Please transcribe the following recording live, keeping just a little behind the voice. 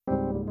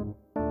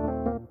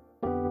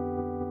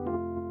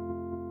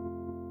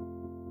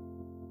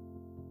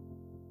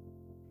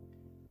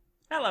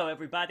Hello,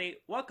 everybody.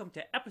 Welcome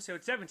to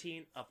episode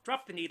 17 of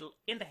Drop the Needle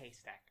in the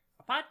Haystack,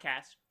 a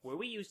podcast where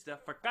we use the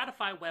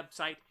Forgotify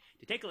website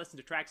to take a listen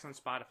to tracks on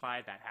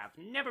Spotify that have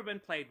never been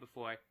played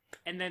before,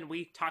 and then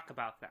we talk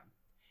about them.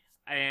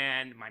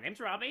 And my name's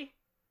Robbie.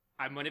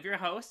 I'm one of your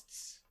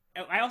hosts.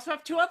 I also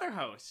have two other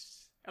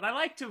hosts, and I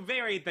like to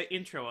vary the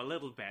intro a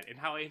little bit in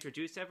how I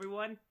introduce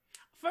everyone.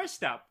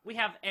 First up, we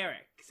have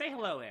Eric. Say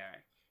hello,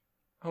 Eric.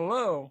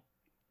 Hello.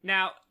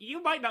 Now,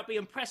 you might not be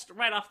impressed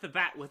right off the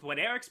bat with what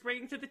Eric's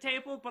bringing to the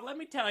table, but let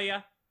me tell you,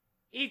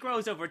 he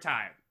grows over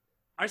time.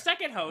 Our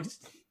second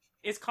host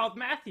is called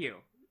Matthew,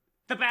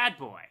 the bad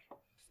boy.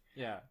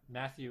 Yeah,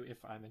 Matthew, if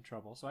I'm in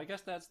trouble. So I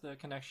guess that's the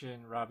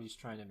connection Robbie's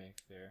trying to make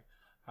there.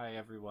 Hi,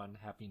 everyone.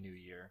 Happy New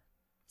Year.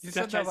 You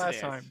said that last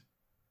is. time.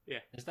 Yeah.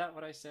 Is that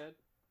what I said?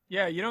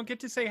 Yeah, you don't get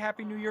to say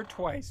Happy New Year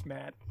twice,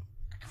 Matt.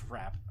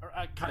 Crap.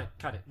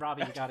 Cut it.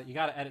 Robbie, you got it. You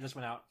got to edit this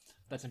one out.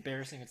 That's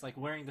embarrassing. It's like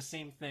wearing the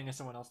same thing as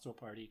someone else to a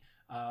party.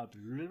 Hello,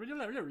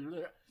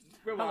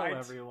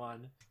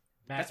 everyone.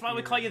 That's why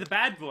we call you the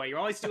bad boy. You're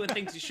always doing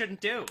things you shouldn't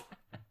do.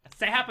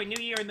 Say Happy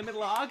New Year in the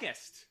middle of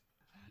August.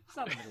 It's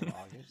not the middle of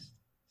August.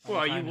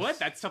 Well, you would.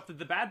 That's something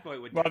the bad boy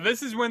would do. Well,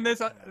 this is when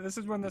this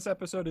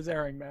episode is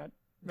airing, Matt.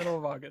 Middle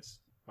of August.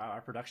 Wow,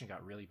 our production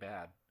got really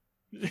bad.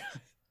 Do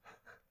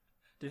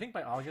you think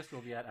by August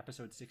we'll be at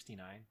episode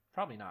 69?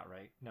 Probably not,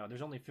 right? No,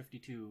 there's only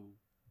 52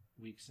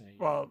 weeks in a year.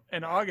 Well,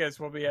 in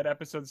August we'll be at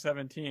episode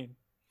 17.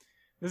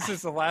 This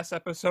is the last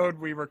episode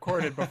we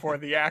recorded before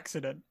the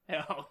accident.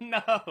 Oh,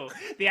 no.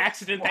 The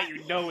accident that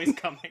you know is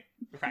coming,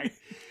 right?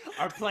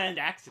 Our planned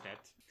accident.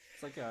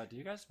 It's like, do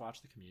you guys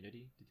watch The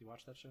Community? Did you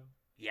watch that show?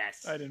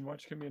 Yes. I didn't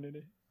watch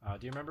Community.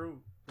 Do you remember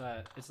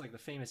that? It's like the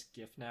famous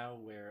GIF now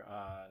where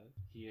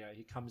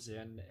he comes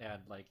in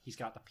and like he's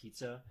got the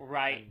pizza,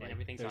 right, and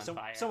everything's on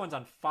fire. Someone's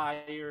on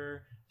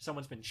fire.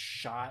 Someone's been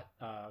shot.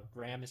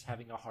 Graham is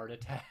having a heart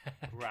attack.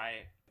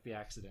 Right. The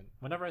accident.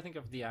 Whenever I think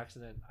of the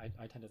accident,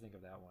 I tend to think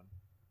of that one.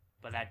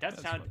 But that does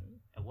sound. Funny.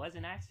 It was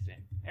an accident.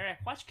 Eric,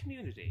 watch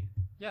Community.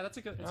 Yeah, that's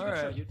a good. It's a All good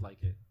show. right. You'd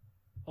like it.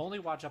 Only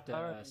watch up to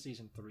All right.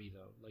 season 3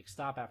 though. Like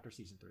stop after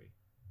season 3.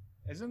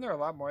 Isn't there a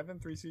lot more than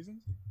 3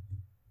 seasons?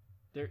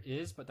 There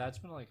is, but that's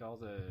been like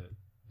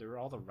there were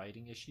all the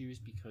writing issues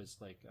because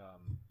like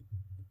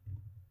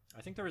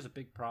I think there was a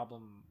big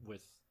problem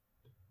with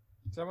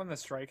Is that when the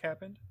strike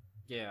happened?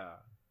 yeah,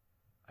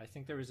 I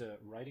think there was a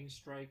writing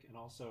strike and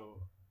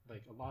also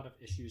like a lot of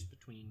issues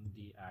between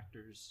the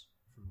actors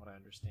from what I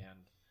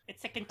understand.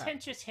 It's a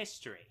contentious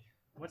history.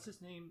 What's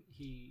his name?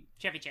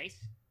 Chevy Chase?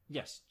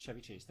 Yes,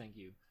 Chevy Chase, thank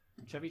you.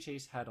 Chevy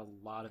Chase had a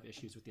lot of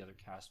issues with the other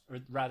cast, or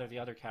rather the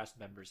other cast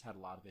members had a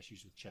lot of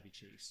issues with Chevy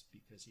Chase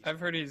because I've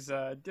heard he's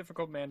a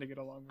difficult man to get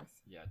along with.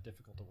 yeah,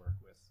 difficult to work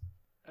with.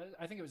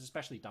 I think it was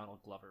especially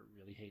Donald Glover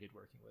really hated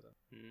working with him.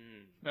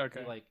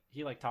 Okay.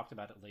 He talked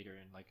about it later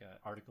in like an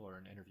article or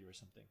an interview or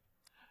something.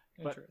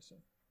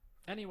 Interesting.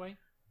 Anyway,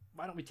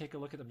 why don't we take a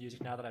look at the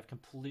music now that I've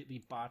completely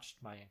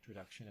botched my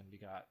introduction and we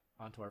got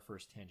onto our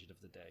first tangent of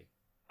the day.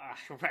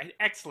 Right,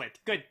 excellent.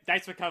 Good,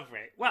 nice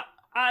recovery. Well,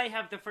 I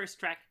have the first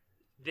track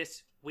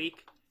this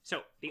week.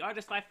 So, the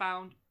artist I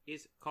found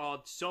is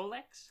called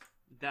Solex.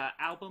 The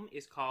album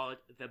is called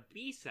The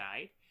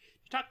B-Side.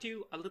 To talk to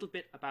you a little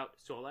bit about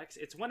Solex,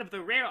 it's one of the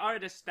rare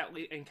artists that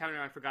we encounter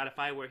on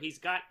Forgotify where he's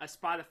got a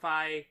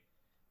Spotify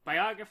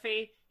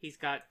biography, he's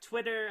got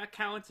Twitter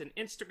accounts and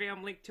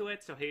Instagram linked to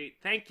it, so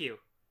thank you,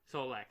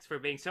 Solex, for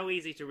being so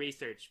easy to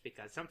research,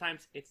 because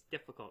sometimes it's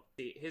difficult.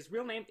 His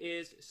real name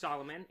is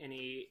Solomon, and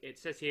it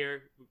says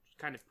here,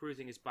 kind of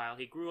perusing his bio,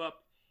 he grew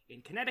up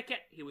in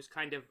Connecticut. He was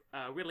kind of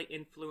really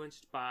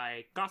influenced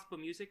by gospel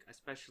music,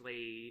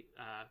 especially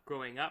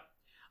growing up.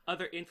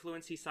 Other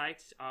influence he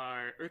cites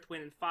are Earth,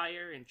 Wind, and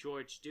Fire and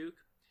George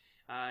Duke.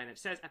 And it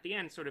says at the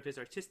end, sort of his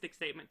artistic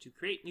statement, to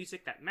create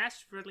music that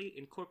masterfully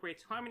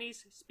incorporates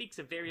harmonies, speaks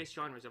of various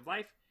genres of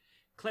life,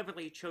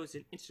 cleverly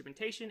chosen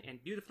instrumentation,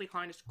 and beautifully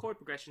harnessed chord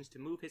progressions to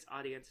move his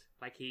audience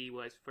like he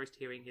was first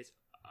hearing his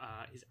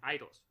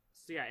idols.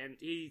 So yeah, and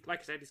he, like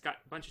I said, he's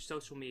got a bunch of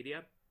social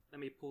media. Let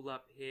me pull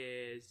up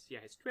his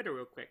Twitter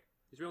real quick.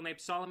 His real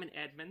name's Solomon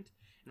Edmund,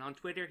 and on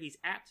Twitter he's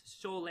at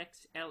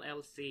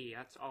SolexLLC.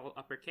 That's all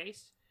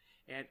uppercase.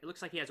 And it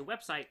looks like he has a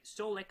website,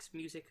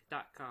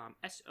 solexmusic.com,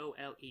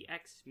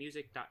 SOLEX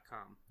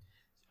music.com.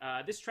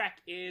 This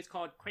track is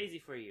called Crazy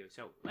For You,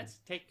 so let's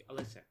take a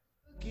listen.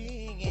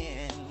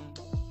 Can't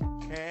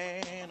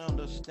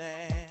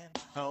understand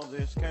how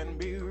this can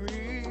be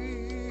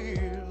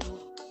real.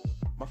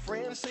 My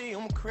friends say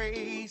I'm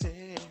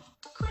crazy,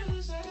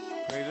 crazy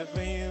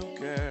for you,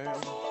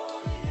 girl.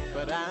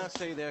 But I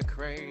say they're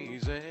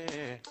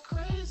crazy,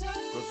 cause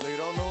they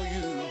don't know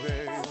you,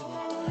 babe.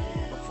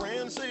 My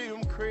friends say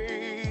I'm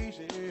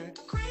crazy,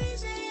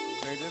 crazy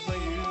for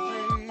you,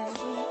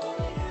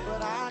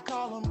 but I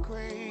call them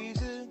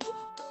crazy,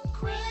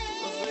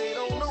 cause they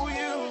don't know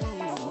you,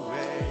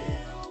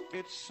 babe.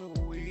 It's so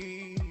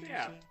easy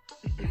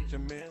to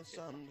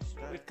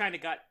misunderstand. We've kind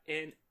of got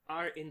an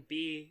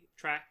R&B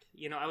track.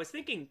 You know, I was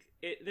thinking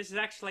this is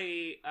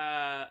actually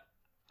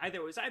either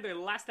the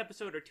last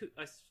episode or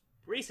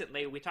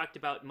recently we talked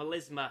about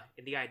melisma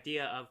and the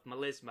idea of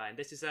melisma, and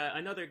this is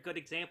another good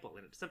example,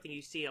 and it's something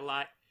you see a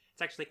lot.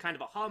 It's actually kind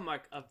of a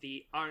hallmark of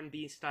the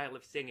R&B style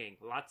of singing.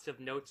 Lots of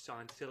notes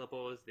on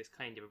syllables, this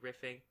kind of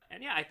riffing.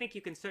 And yeah, I think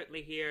you can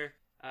certainly hear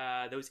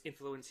those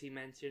influences he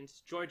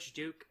mentions. George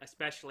Duke,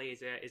 especially,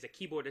 is a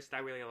keyboardist I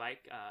really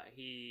like.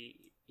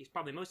 He's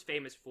probably most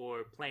famous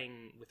for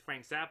playing with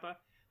Frank Zappa,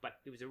 but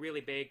he was a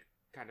really big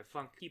kind of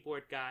funk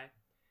keyboard guy.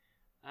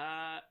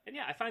 And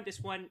yeah, I find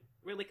this one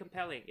really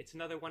compelling. It's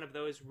another one of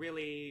those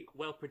really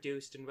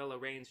well-produced and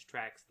well-arranged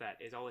tracks that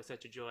is always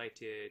such a joy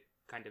to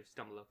kind of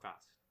stumble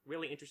across.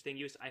 Really interesting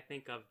use, I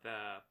think, of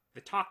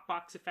the talk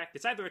box effect.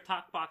 It's either a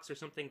talk box or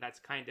something that's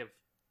kind of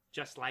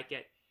just like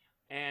it.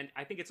 And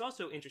I think it's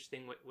also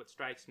interesting what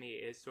strikes me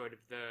is sort of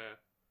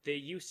the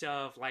use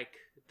of like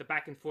the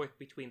back and forth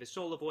between the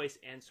solo voice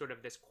and sort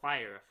of this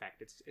choir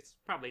effect. It's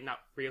probably not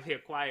really a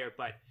choir,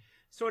 but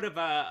sort of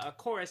a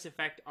chorus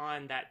effect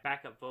on that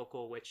backup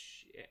vocal,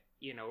 which,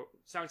 you know,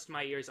 sounds to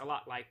my ears a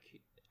lot like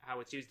how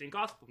it's used in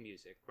gospel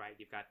music, right?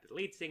 You've got the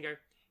lead singer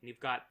and you've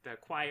got the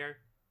choir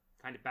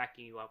kind of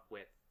backing you up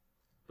with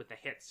the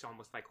hits,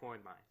 almost like horn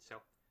lines. So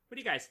what do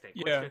you guys think?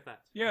 What's your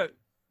thoughts? Yeah,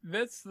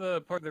 that's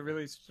the part that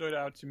really stood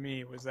out to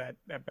me, was that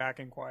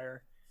backing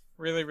choir.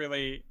 Really,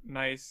 really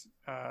nice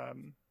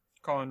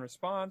call and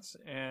response,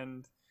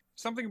 and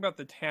something about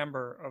the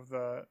timbre of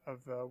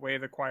the way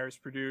the choirs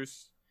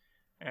produce,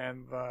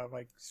 and the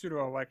like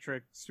pseudo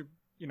electric,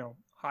 you know,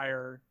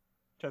 higher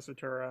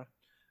tessitura,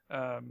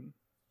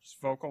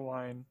 just vocal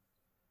line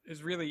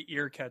is really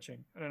ear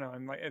catching. I don't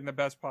know, in the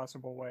best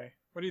possible way.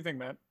 What do you think,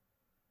 Matt?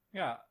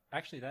 Yeah,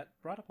 actually, that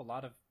brought up a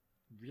lot of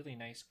really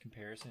nice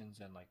comparisons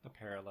and like the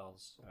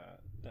parallels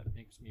that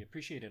makes me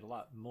appreciate it a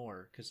lot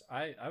more, because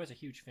I was a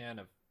huge fan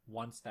of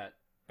once that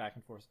back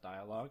and forth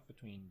dialogue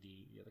between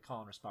the call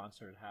and response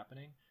started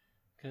happening,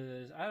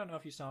 because I don't know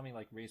if you saw me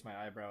like raise my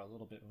eyebrow a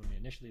little bit when we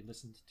initially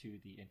listened to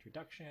the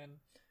introduction.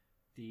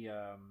 The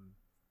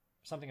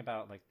something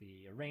about like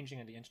the arranging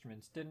of the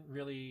instruments didn't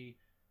really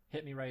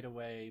hit me right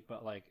away,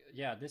 but like,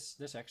 yeah,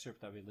 this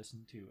excerpt that we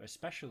listened to,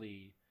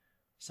 especially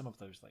some of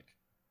those like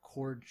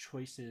chord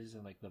choices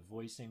and like the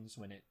voicings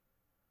when it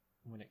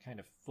kind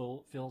of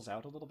fills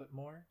out a little bit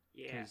more.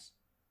 Yeah. Because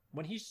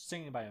when he's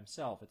singing by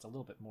himself, it's a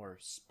little bit more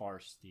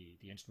sparse,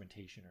 the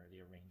instrumentation or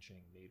the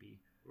arranging maybe.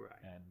 Right.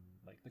 And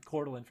like the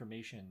chordal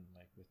information,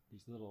 like with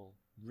these little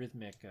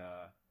rhythmic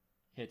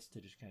hits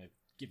to just kind of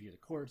give you the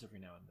chords every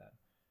now and then.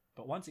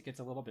 But once it gets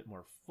a little bit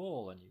more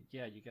full and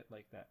you get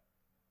like that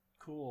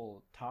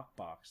cool talk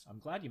box. I'm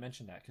glad you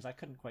mentioned that, because I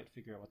couldn't quite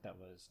figure out what that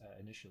was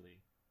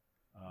initially.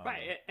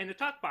 Right, and the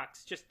talk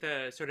box, just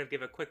to sort of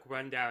give a quick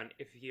rundown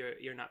if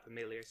you're not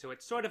familiar. So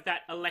it's sort of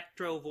that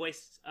electro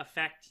voice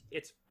effect.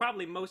 It's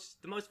probably the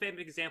most famous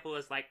example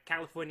is like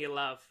California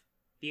Love,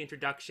 the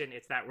introduction.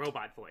 It's that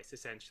robot voice,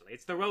 essentially.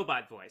 It's the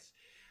robot voice.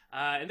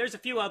 And there's a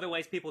few other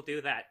ways people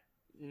do that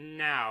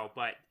now,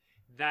 but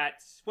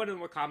that's one of the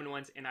more common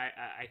ones, and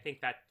I think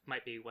that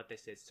might be what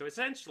this is. So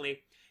essentially,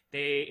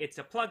 it's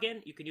a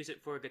plug-in. You can use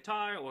it for a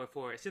guitar or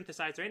for a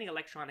synthesizer, any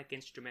electronic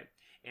instrument,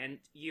 and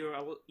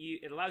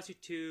it allows you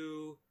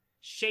to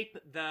shape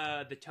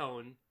the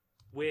tone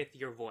with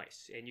your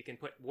voice, and you can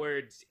put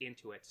words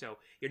into it. So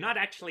you're not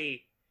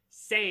actually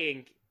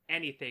saying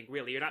anything,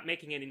 really. You're not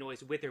making any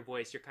noise with your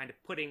voice. You're kind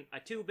of putting a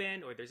tube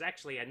in, or there's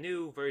actually a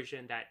new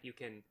version that you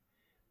can,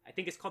 I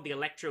think it's called the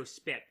Electro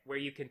Spit, where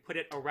you can put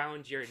it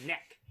around your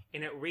neck,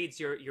 and it reads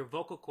your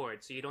vocal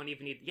cords, so you don't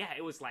even need... Yeah,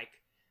 it was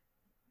like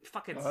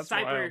fucking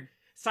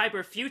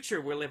cyber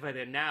future we're living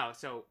in now.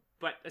 So,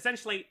 but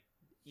essentially,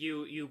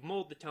 you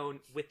mold the tone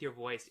with your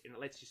voice, and it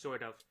lets you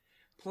sort of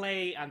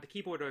play on the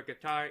keyboard or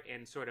guitar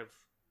and sort of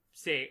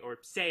say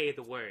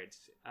the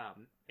words.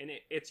 And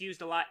it's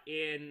used a lot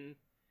in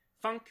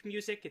funk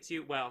music. It's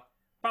used, well,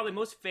 probably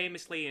most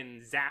famously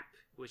in Zapp,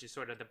 which is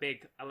sort of the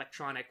big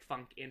electronic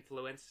funk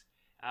influence.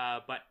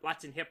 But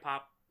lots in hip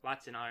hop,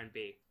 lots in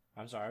R&B.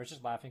 I'm sorry, I was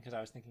just laughing because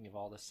I was thinking of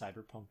all the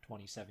Cyberpunk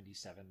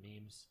 2077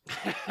 memes.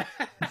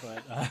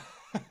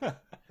 But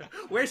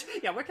where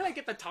can I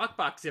get the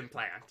talkbox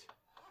implant?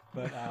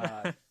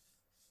 But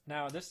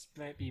now this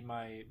might be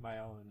my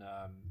own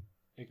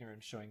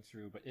ignorance showing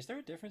through. But is there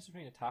a difference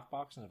between a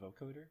talkbox and a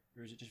vocoder,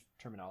 or is it just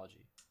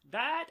terminology?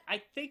 That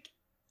I think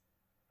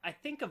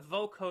a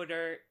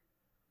vocoder.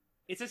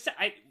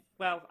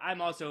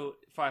 I'm also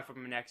far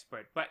from an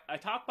expert, but a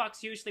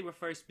talkbox usually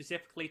refers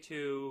specifically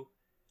to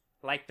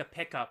like the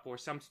pickup or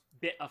some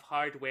bit of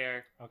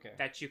hardware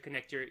that you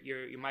connect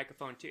your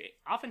microphone to.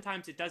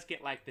 Oftentimes it does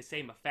get like the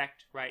same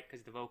effect, right?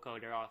 Because the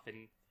vocoder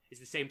often is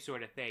the same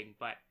sort of thing,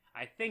 but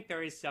I think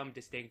there is some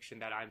distinction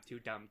that I'm too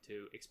dumb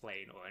to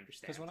explain or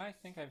understand. Because when I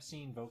think I've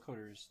seen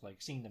vocoders,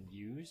 like seen them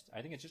used,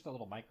 I think it's just a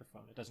little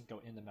microphone. It doesn't go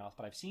in the mouth,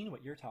 but I've seen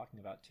what you're talking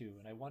about too,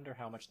 and I wonder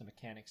how much the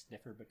mechanics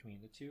differ between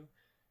the two.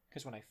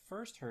 Because when I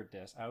first heard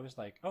this, I was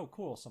like, oh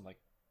cool, some like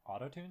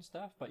auto-tune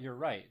stuff, but you're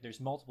right, there's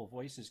multiple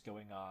voices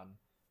going on,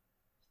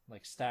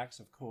 like stacks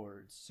of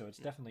chords, so it's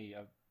definitely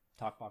a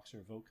talkbox or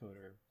a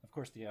vocoder. Of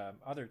course, the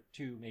other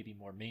two maybe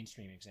more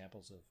mainstream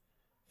examples of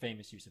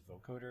famous use of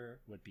vocoder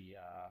would be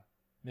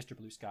Mr.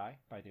 Blue Sky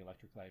by the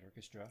Electric Light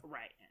Orchestra.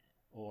 Right.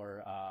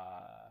 Or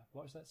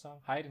what was that song?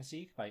 Hide and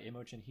Seek by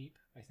Imogen Heap,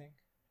 I think.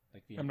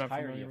 Like the I'm not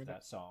entirety familiar of with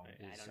that song I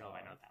is don't know. I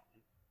know that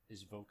one.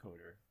 is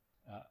vocoder.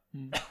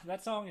 Hmm.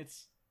 That song,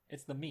 it's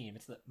the meme.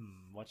 It's the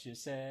what you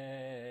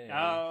say.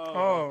 Oh,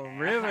 okay.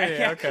 really?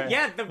 Yeah, Okay.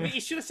 Yeah,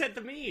 you should have said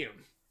the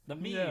meme. The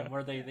meme Yeah.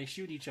 where they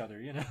shoot each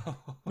other, you know.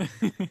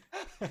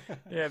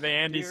 Yeah, the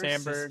Andy Dear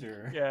Samberg.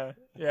 sister.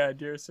 Yeah,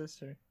 dear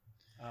sister.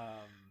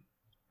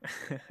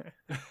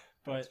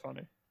 But That's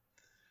funny.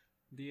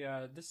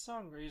 this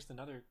song raised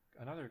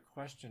another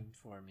question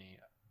for me.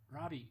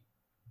 Robbie,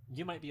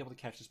 you might be able to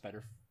catch this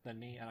better than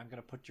me, and I'm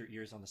going to put your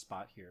ears on the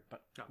spot here.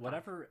 But Oh,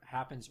 whatever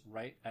happens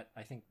right at,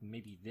 I think,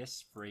 maybe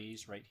this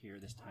phrase right here,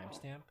 this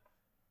timestamp,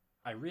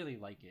 I really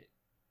like it.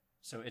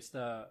 So it's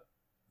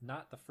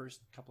not the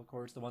first couple of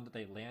chords, the one that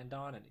they land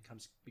on, and it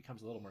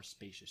becomes a little more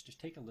spacious. Just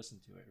take a listen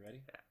to it.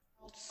 Ready?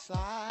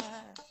 Outside,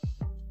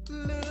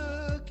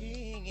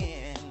 looking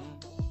in,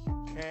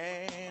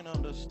 can't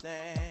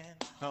understand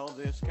how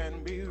this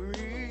can be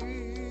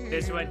real.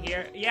 This one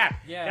here, yeah.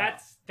 Yeah.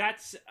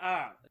 That's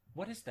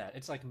What is that?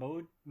 It's like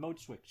mode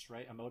switch,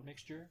 right? A mode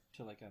mixture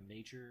to like a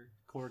major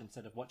chord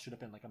instead of what should have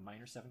been like a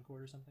minor 7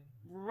 chord or something.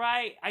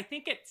 right. I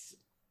think it's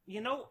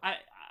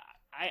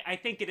I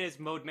think it is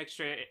mode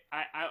mixture.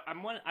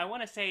 I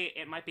want to say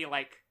it might be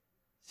like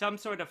some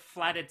sort of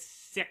flatted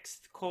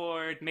 6th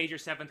chord, major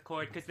 7th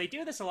chord, because they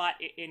do this a lot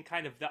in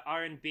kind of the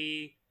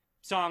R&B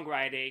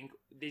songwriting.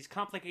 These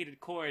complicated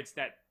chords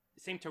that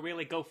seem to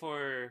really go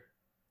for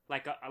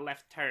like a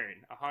left turn,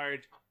 a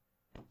hard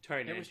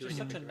turn. It was into just a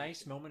such a different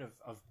nice moment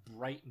of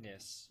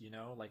brightness, you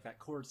know, like that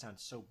chord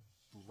sounds so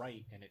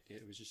bright, and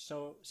it was just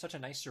such a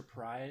nice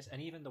surprise,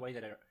 and even the way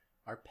that it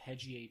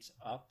arpeggiates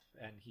up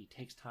and he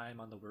takes time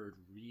on the word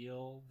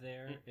real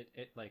there,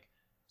 it like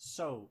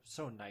so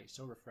nice,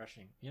 so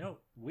refreshing. You know,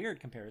 weird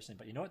comparison,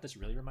 but you know what this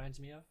really reminds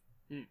me of?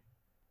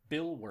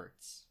 Bill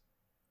Wirtz.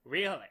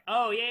 Really?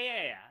 Oh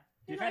yeah.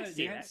 You I kind of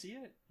see see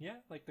that. it, yeah,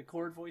 like the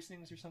chord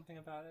voicings or something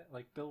about it.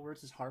 Like Bill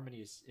Wirtz's harmony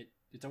is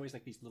it's always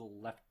like these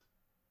little left,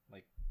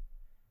 like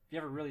if you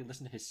ever really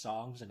listen to his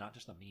songs and not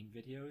just the meme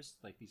videos,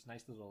 like these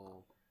nice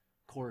little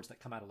chords that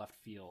come out of left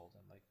field,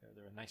 and like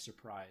they're a nice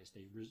surprise.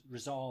 They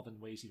resolve in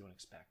ways you don't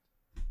expect.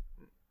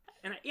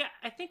 And yeah,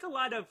 I think a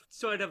lot of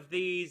sort of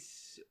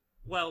these,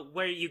 well,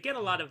 where you get a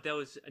lot of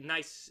those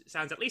nice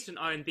sounds, at least in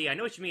R&B. I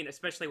know what you mean,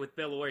 especially with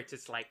Bill Wirtz.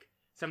 It's like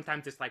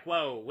sometimes it's like,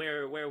 whoa,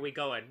 where are we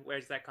going? Where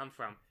does that come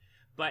from?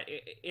 But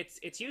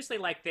it's usually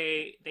like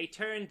they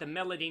turn the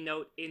melody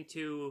note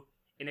into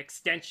an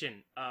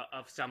extension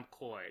of some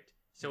chord.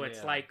 So it's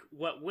Yeah. like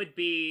what would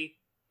be,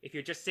 if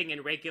you're just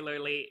singing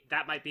regularly,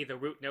 that might be the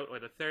root note or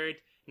the third.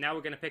 Now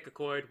we're going to pick a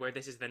chord where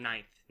this is the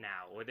 9th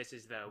now, or this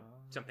is the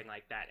something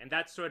like that. And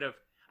that's sort of,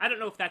 I don't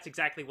know if that's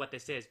exactly what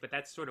this is, but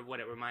that's sort of what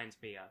it reminds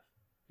me of.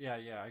 Yeah,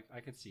 I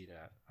could see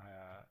that.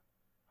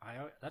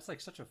 That's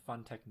like such a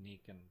fun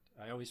technique, and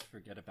I always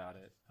forget about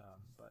it.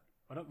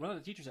 But one of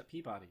the teachers at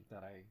Peabody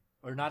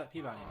or not at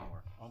Peabody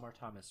anymore, Omar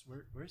Thomas.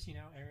 Where is he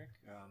now, Eric?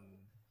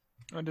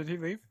 Oh, did he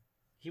leave?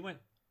 He went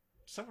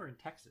somewhere in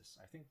Texas.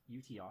 I think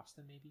UT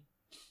Austin, maybe.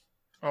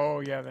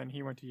 Oh, yeah, then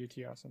he went to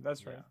UT Austin.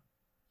 That's right. Yeah.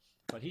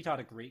 But he taught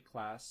a great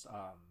class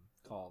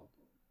called,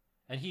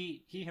 and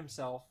he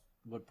himself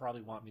would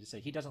probably want me to say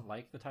he doesn't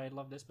like the title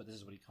of this, but this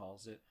is what he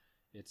calls it.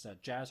 It's a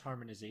jazz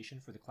harmonization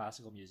for the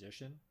classical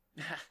musician.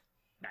 Nice.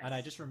 And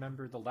I just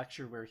remember the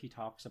lecture where he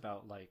talks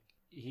about like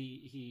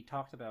he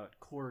talked about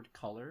chord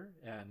color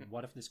and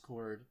what if this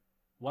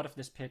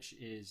pitch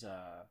is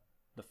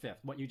the 5th,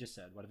 what you just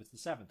said, what if it's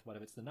the 7th, what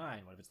if it's the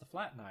 9, what if it's the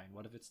flat 9,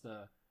 what if it's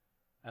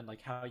and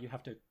like how you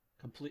have to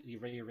completely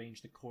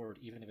rearrange the chord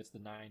even if it's the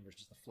 9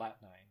 versus the flat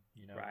 9,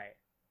 you know? Right.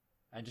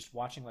 And just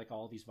watching like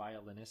all these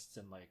violinists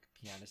and like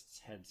pianists'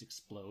 heads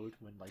explode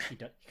when like he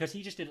does, because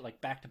he just did it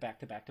like back to back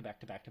to back to back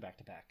to back to back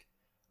to back,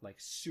 like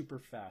super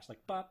fast, like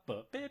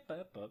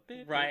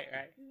Right.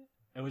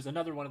 It was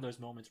another one of those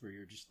moments where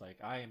you're just like,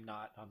 I am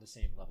not on the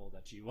same level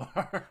that you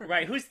are.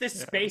 Right. Who's this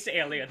space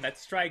alien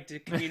that's trying to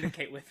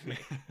communicate with me?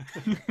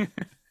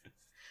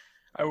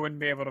 I wouldn't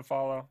be able to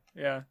follow.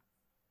 Yeah.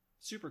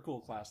 Super cool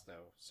class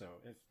though. So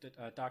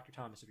if Dr.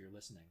 Thomas, if you're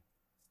listening,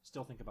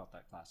 still think about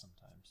that class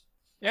sometimes.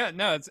 Yeah,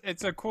 no,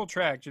 it's a cool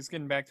track. Just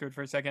getting back to it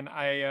for a second.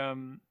 I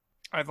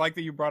like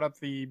that you brought up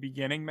the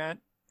beginning, Matt,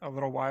 a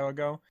little while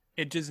ago.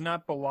 It does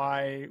not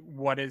belie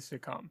what is to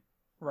come,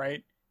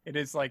 right? It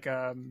is like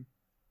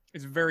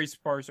it's a very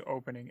sparse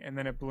opening, and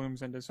then it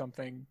blooms into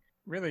something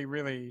really,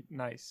 really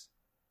nice.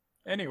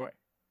 Anyway,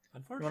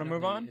 Unfortunately,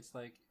 move on? it's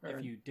like Or-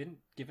 if you didn't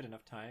give it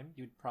enough time,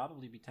 you'd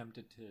probably be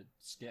tempted to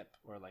skip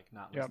or like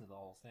not Yep. listen to the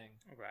whole thing.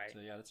 Right. So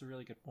yeah, that's a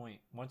really good point.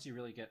 Once you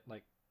really get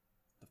like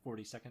the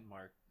 40-second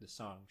mark, the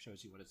song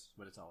shows you what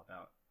it's all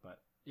about. But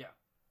yeah,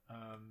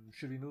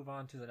 should we move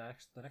on to the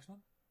next one?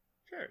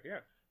 Sure. Yeah.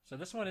 So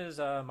this one is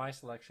my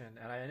selection,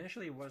 and I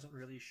initially wasn't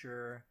really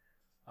sure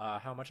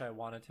how much I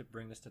wanted to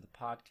bring this to the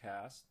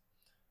podcast.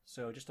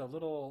 So just a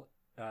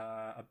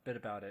bit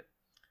about it.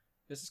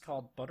 This is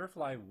called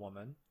Butterfly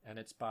Woman, and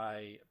it's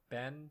by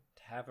Ben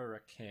Tavera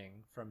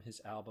King from his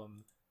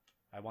album,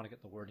 I want to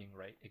get the wording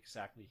right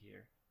exactly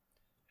here,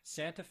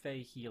 Santa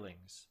Fe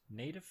Healings,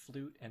 Native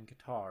Flute and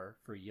Guitar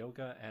for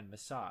Yoga and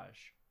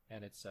Massage.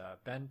 And it's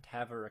Ben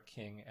Tavera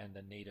King and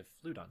the Native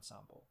Flute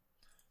Ensemble.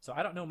 So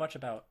I don't know much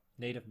about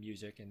Native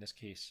music, in this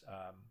case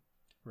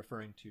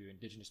referring to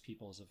indigenous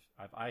peoples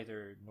of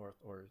either North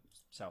or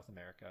South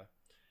America.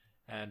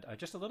 And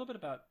just a little bit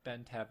about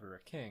Ben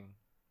Tavera King,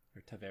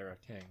 or Tavera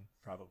King,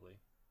 probably.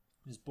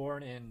 He was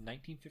born in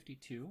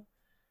 1952,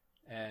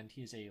 and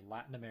he's a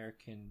Latin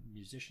American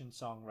musician,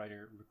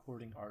 songwriter,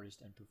 recording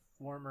artist, and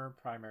performer,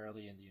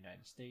 primarily in the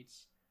United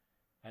States.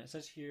 And it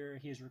says here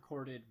he has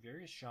recorded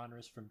various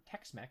genres from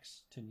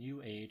Tex-Mex to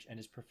New Age and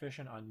is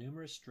proficient on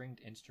numerous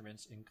stringed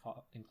instruments,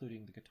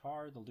 including the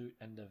guitar, the lute,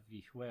 and the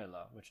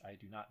vihuela, which I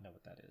do not know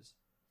what that is.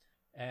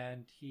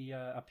 And he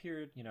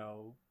appeared,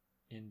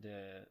 in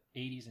the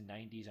 80s and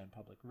 90s on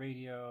public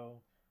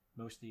radio,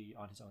 mostly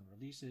on his own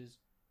releases.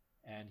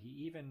 And he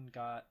even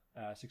got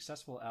a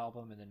successful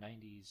album in the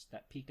 90s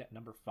that peaked at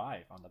number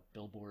 5 on the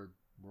Billboard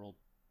World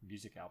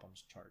Music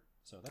Albums chart.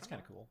 So that's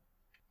kind of cool.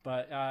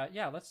 But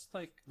let's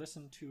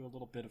listen to a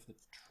little bit of the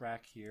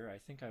track here. I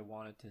think I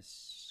wanted to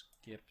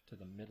skip to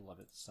the middle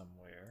of it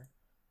somewhere,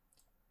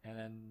 and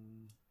then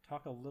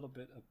talk a little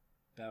bit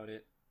about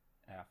it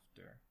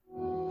after.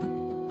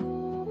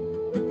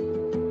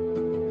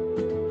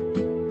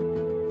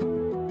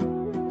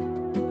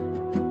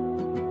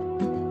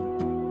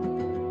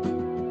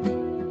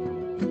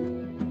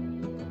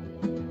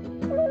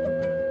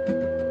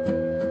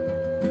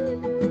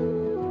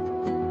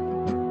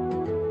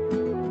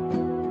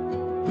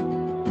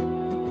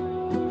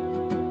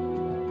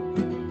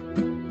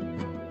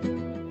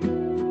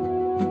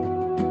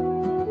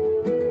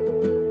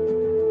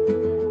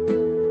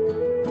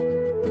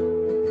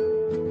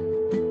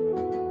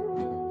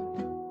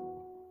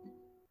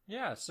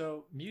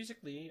 So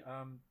musically,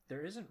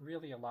 there isn't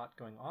really a lot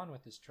going on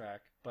with this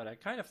track, but I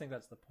kind of think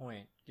that's the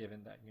point,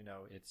 given that,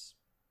 it's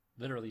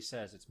literally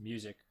says it's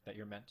music that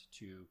you're meant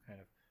to kind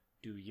of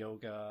do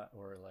yoga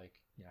or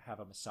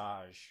have a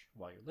massage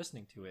while you're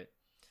listening to it.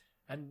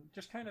 And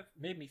just kind of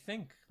made me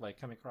think,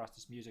 coming across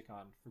this music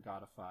on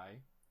Forgotify.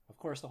 Of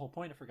course, the whole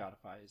point of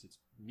Forgotify is it's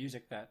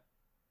music that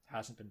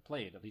hasn't been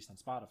played, at least on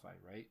Spotify,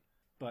 right?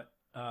 But,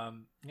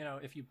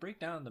 if you break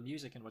down the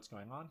music and what's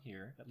going on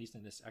here, at least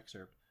in this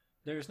excerpt,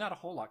 there's not a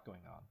whole lot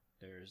going on.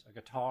 There's a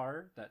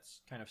guitar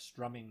that's kind of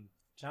strumming,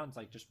 sounds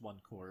like just one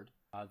chord.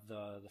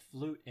 The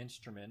flute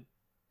instrument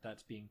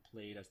that's being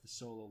played as the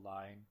solo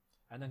line.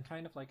 And then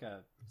kind of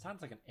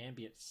sounds like an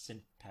ambient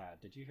synth pad.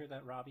 Did you hear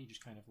that, Robbie?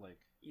 Just kind of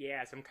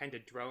Yeah, some kind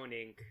of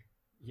droning.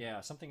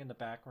 Yeah, something in the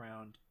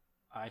background.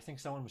 I think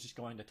someone was just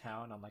going to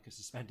town on a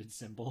suspended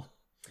cymbal.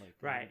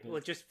 Right, well,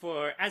 just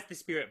for, as the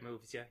spirit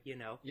moves you,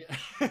 Yeah.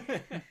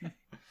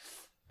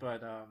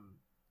 But,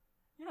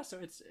 yeah, so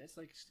it's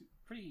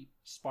pretty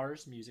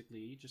sparse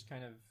musically, just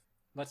kind of,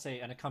 let's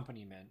say, an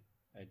accompaniment,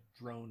 a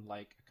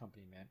drone-like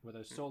accompaniment with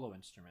a solo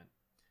instrument.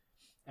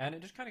 And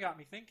it just kind of got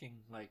me thinking,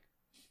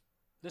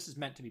 this is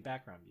meant to be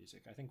background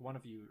music. I think one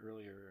of you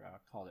earlier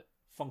called it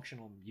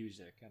functional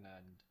music, and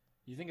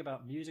you think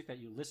about music that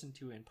you listen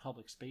to in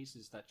public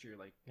spaces that you're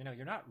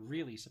you're not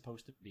really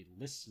supposed to be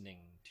listening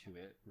to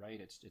it, right?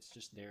 It's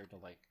just there to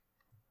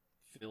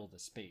fill the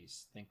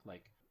space. Think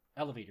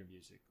elevator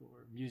music,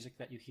 or music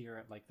that you hear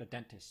at the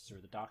dentist's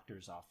or the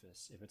doctor's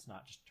office if it's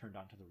not just turned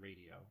onto the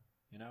radio.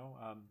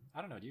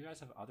 I don't know, do you guys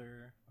have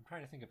other, I'm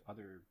trying to think of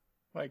other,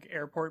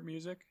 airport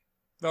music?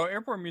 Though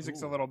airport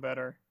music's a little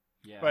better.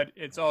 Yeah, but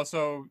it's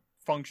also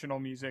functional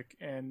music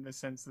in the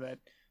sense that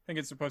I think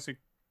it's supposed to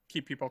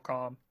keep people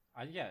calm.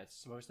 It's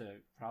supposed to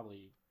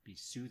probably be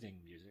soothing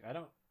music. I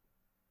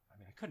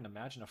couldn't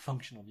imagine a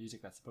functional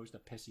music that's supposed to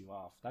piss you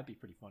off. That'd be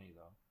pretty funny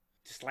though.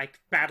 Just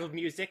battle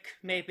music,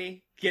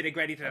 maybe? Getting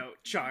ready to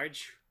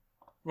charge.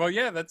 Well,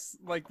 yeah, that's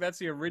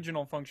the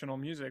original functional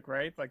music,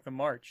 right? The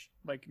march,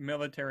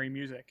 military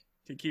music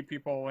to keep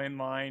people in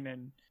line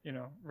and,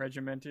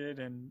 regimented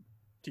and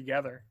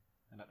together.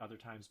 And at other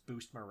times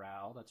boost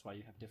morale. That's why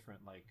you have different,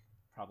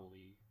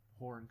 probably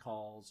horn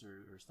calls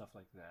or stuff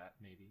like that,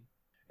 maybe.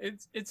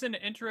 It's an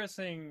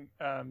interesting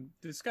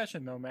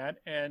discussion, though, Matt.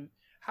 And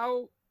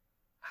how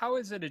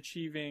is it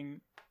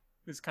achieving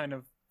this kind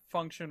of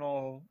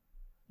functional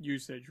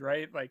usage,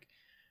 right?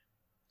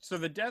 So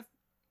the death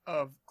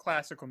of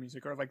classical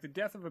music, or the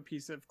death of a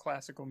piece of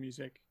classical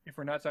music, if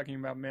we're not talking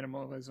about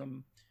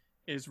minimalism,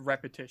 is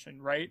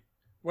repetition, right?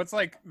 What's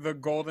the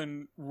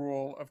golden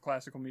rule of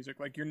classical music?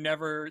 You're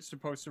never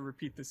supposed to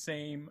repeat the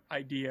same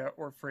idea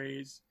or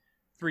phrase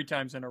 3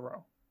 times in a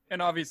row.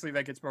 And obviously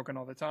that gets broken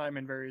all the time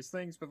in various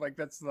things, but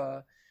that's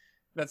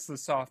the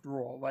soft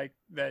rule.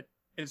 That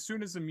as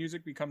soon as the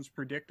music becomes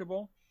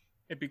predictable,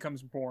 it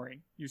becomes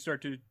boring. You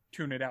start to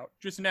tune it out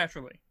just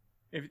naturally.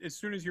 As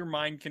soon as your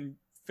mind can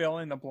fill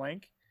in the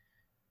blank,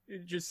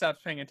 it just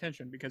stops paying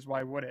attention, because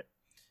why would it?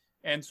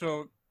 And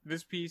so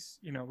this piece,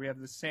 we have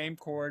the same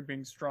chord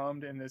being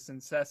strummed in this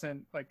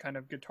incessant, kind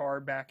of guitar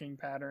backing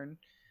pattern.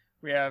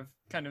 We have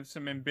kind of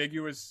some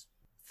ambiguous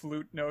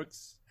flute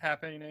notes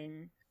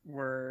happening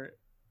where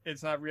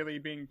it's not really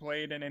being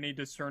played in any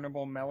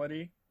discernible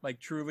melody, like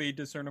truly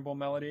discernible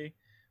melody.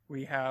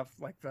 We have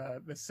like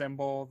the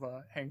cymbal,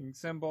 the hanging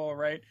cymbal,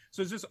 right?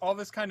 So it's just all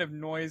this kind of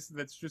noise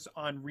that's just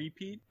on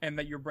repeat and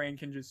that your brain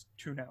can just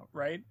tune out,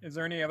 right? Is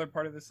there any other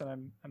part of this that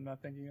I'm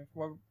not thinking of?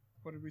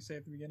 What did we say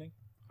at the beginning?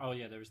 Oh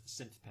yeah, there was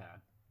the synth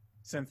pad.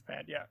 Synth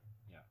pad, yeah.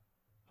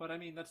 But I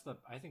mean,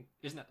 I think,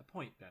 isn't that the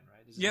point then,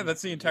 right? Yeah,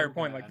 that's the entire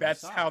point. Like,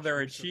 that's how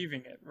they're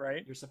achieving it,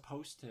 right? You're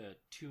supposed to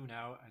tune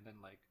out and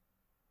then, like,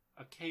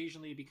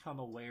 occasionally become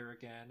aware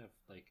again of,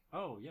 like,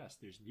 oh, yes,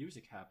 there's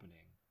music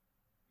happening.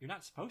 You're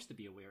not supposed to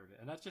be aware of it.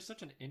 And that's just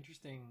such an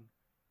interesting,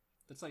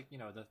 that's like,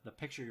 the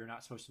picture you're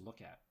not supposed to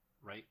look at,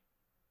 right?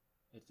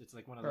 It's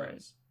like one of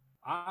those.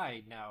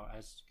 I now,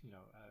 as,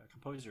 a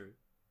composer,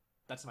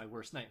 that's my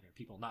worst nightmare,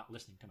 people not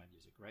listening to my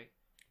music, right?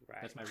 Right.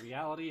 That's my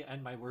reality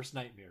and my worst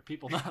nightmare.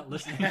 People not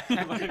listening to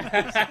my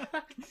music.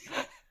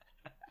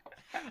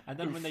 And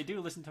then when they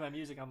do listen to my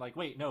music, I'm like,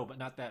 wait, no, but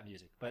not that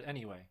music. But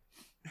anyway,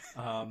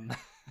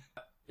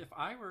 if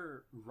I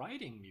were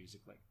writing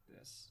music like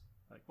this,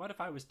 like what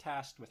if I was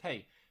tasked with,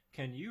 hey,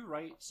 can you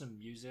write some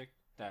music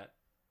that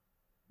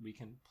we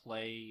can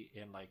play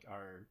in like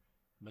our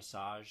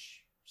massage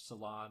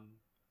salon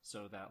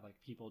so that like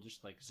people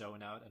just like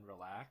zone out and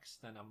relax?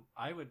 Then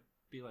I would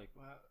be like,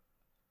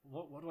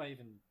 well, what do I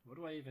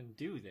even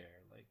do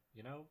there? Like,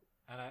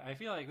 and I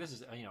feel like this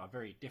is, a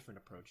very different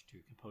approach to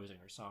composing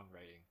or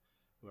songwriting,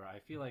 where I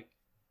feel like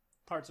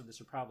parts of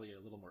this are probably a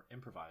little more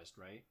improvised,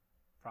 right?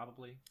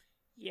 Probably.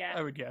 Yeah.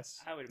 I would guess.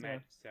 I would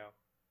imagine so.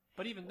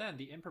 But even then,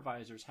 the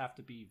improvisers have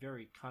to be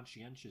very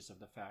conscientious of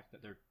the fact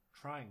that they're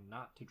trying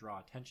not to draw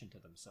attention to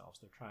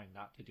themselves. They're trying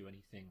not to do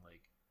anything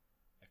like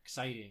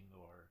exciting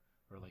or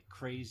like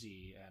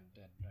crazy. And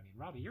I mean,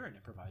 Robbie, you're an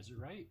improviser,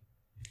 right?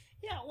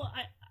 Yeah, well,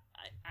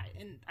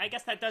 and I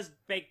guess that does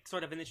beg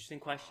sort of an interesting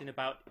question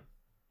about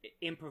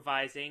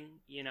improvising.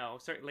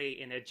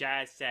 Certainly in a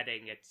jazz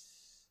setting, it's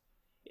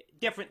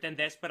different than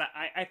this. But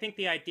I think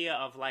the idea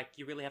of like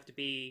you really have to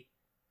be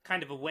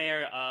kind of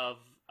aware of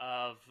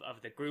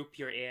the group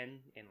you're in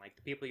and like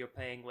the people you're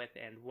playing with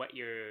and what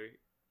you're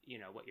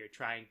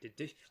trying to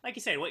do. Like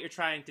you said, what you're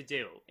trying to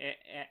do,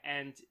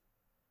 and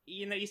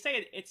you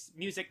say it's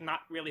music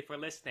not really for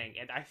listening,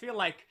 and I feel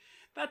like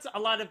that's a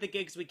lot of the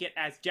gigs we get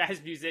as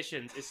jazz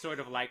musicians is sort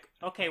of like,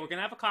 okay, we're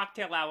gonna have a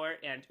cocktail hour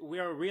and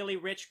we're a really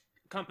rich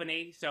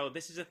company, so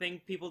this is a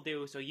thing people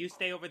do, so you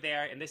stay over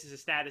there and this is a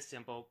status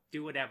symbol,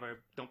 do whatever,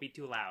 don't be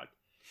too loud,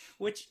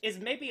 which is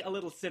maybe a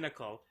little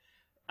cynical.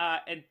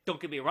 And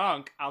don't get me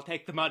wrong, I'll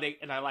take the money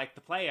and I like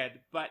to play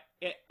it, but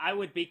I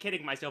would be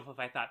kidding myself if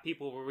I thought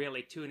people were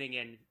really tuning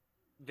in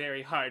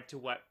very hard to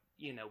what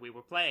we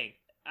were playing.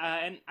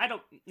 And I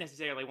don't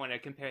necessarily want to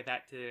compare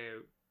that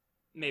to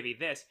maybe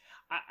this.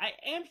 I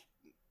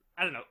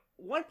don't know.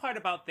 One part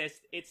about this,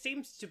 it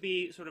seems to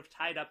be sort of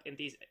tied up in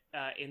these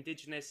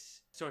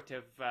indigenous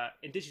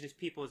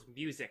people's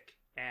music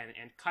and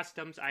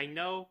customs. I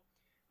know,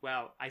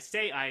 well, I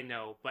say I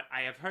know, but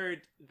I have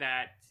heard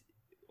that,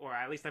 or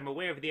at least I'm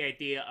aware of the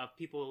idea of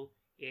people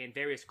in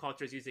various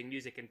cultures using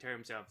music in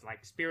terms of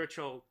like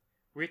spiritual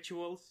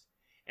rituals.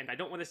 And I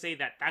don't want to say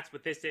that that's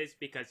what this is,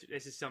 because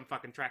this is some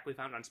fucking track we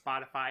found on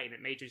Spotify, and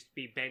it may just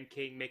be Ben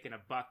King making a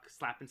buck,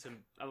 slapping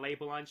a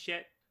label on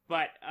shit.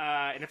 But,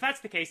 and if that's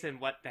the case, then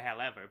what the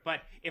hell ever.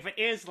 But if it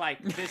is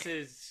like, this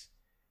is,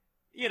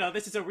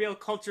 this is a real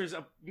culture's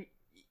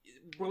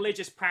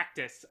religious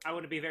practice, I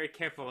want to be very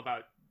careful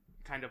about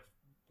kind of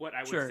what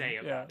I would say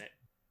about it.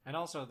 And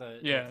also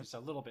it's a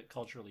little bit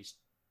culturally,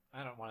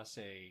 I don't want to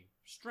say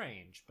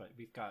strange, but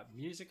we've got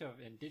music of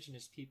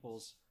indigenous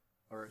peoples,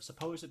 or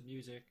supposed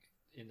music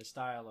in the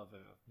style of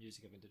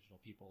music of indigenous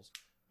peoples,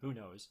 who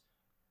knows,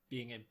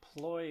 being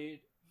employed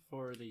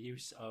for the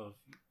use of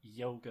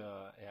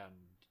yoga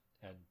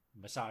and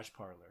massage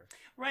parlor.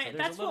 Right. So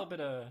there's a little bit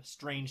of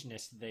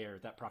strangeness there,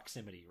 that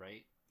proximity,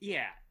 right?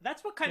 Yeah,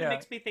 that's what kind of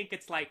makes me think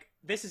it's like,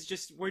 this is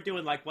just, we're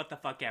doing like what the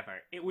fuck ever.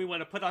 We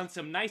want to put on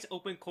some nice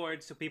open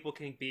chords so people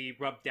can be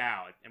rubbed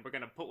down, and we're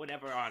going to put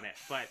whatever on it.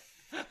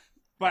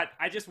 But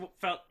I just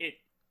felt it,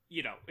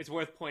 it's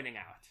worth pointing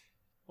out.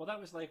 Well, that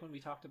was like when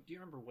we talked, do you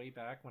remember way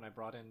back when I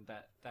brought in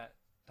that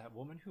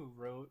woman who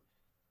wrote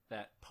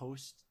that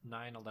post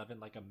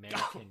 9/11 like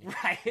American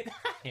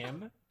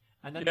hymn?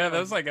 And then that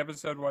was like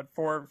episode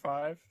 4 or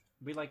 5?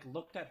 We like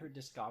looked at her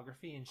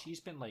discography, and she's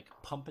been like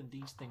pumping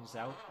these things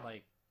out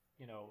like,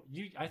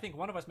 I think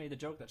one of us made the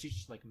joke that she's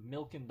just like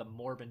milking the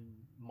Mormon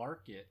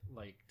market,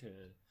 like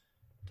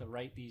to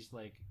write these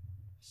like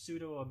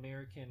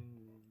pseudo-American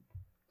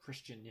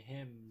Christian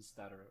hymns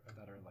that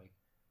are like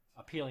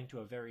appealing to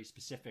a very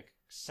specific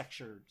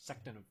sector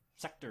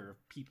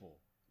of people.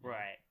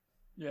 Right.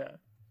 Yeah.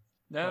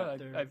 No,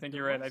 I think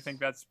you're right. I think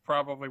that's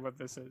probably what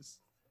this is.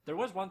 There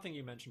was one thing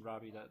you mentioned,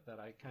 Robbie, that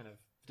I kind of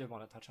did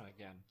want to touch on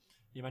again.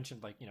 You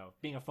mentioned like,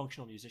 being a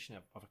functional musician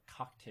of a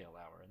cocktail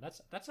hour, and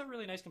that's a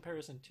really nice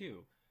comparison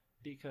too,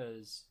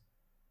 because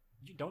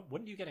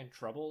wouldn't you get in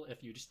trouble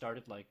if you just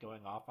started like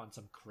going off on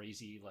some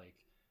crazy like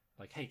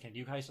Like, hey, can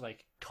you guys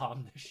like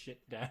calm this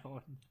shit down?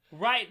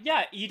 Right,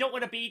 yeah, you don't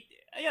want to be...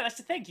 Yeah, that's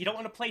the thing. You don't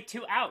want to play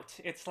too out.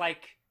 It's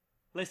like,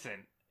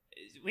 listen,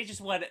 we just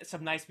want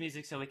some nice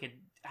music so we can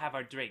have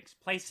our drinks.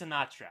 Play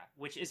Sinatra,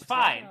 which is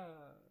fine.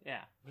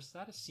 Yeah. Was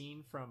that a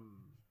scene from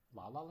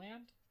La La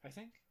Land, I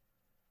think?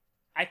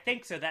 I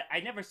think so. That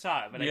I never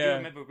saw it, but I do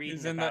remember reading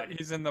about it.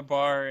 He's in the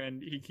bar,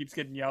 and he keeps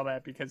getting yelled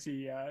at because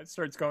he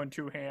starts going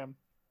too ham.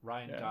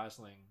 Ryan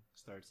Gosling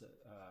starts it.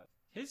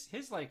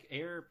 His like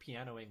air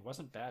pianoing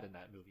wasn't bad in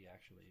that movie,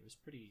 actually. It was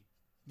pretty...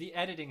 The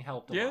editing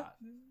helped a lot.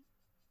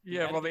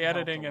 Yeah, well, the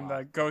editing and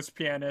the ghost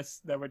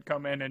pianist that would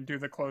come in and do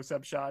the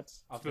close-up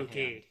shots.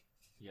 Spooky.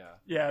 Yeah.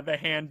 Yeah, the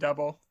hand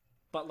double.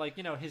 But, like,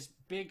 you know, his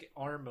big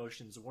arm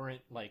motions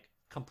weren't, like,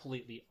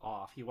 completely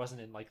off. He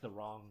wasn't in, like, the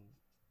wrong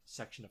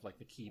section of, like,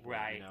 the keyboard,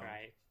 Right, you know?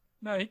 right.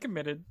 No, he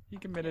committed. He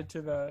committed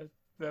to the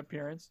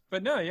appearance.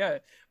 But no, yeah.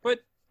 But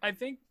I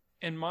think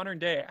in modern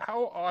day,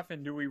 how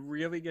often do we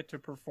really get to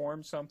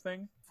perform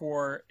something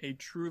for a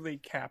truly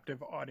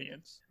captive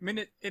audience? I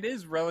mean, it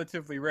is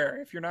relatively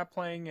rare. If you're not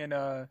playing in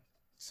a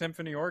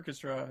symphony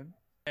orchestra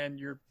and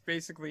you're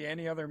basically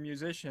any other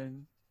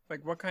musician,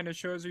 like, what kind of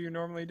shows are you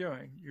normally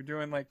doing? You're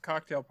doing like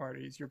cocktail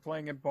parties, you're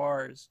playing at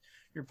bars,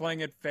 you're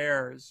playing at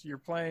fairs, you're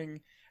playing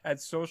at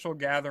social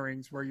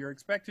gatherings where you're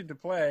expected to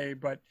play,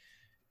 but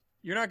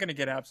you're not going to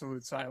get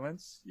absolute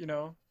silence. You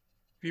know,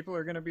 people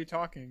are going to be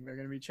talking, they're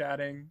going to be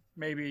chatting,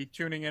 maybe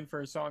tuning in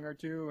for a song or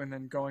two and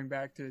then going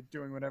back to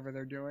doing whatever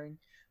they're doing.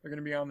 They're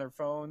going to be on their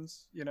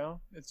phones, you know.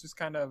 It's just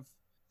kind of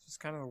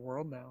the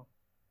world now.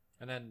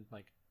 And then,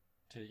 like,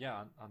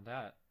 on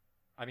that,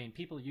 I mean,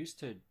 people used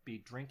to be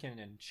drinking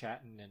and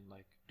chatting and,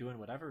 like, doing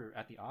whatever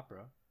at the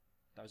opera.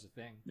 That was a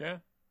thing. Yeah.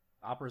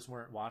 Operas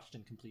weren't watched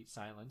in complete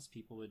silence.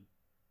 People would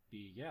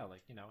be,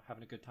 like, you know,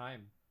 having a good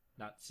time,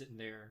 not sitting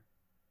there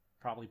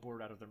probably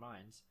bored out of their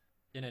minds.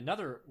 In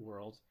another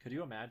world, could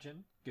you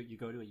imagine you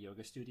go to a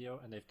yoga studio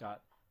and they've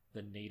got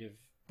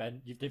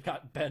they've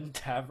got Ben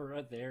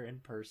Tavera there in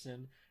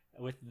person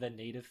with the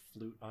native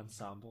flute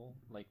ensemble,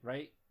 like,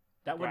 right?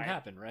 That wouldn't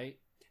happen, right?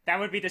 That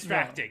would be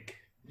distracting.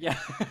 No. Yeah.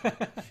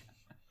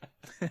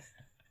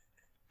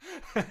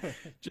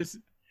 Just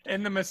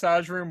in the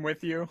massage room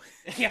with you.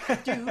 Yeah,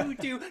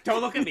 do.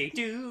 Don't look at me.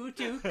 Do.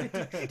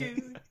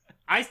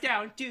 Eyes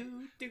down.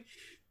 Do.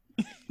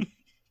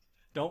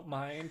 Don't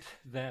mind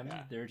them.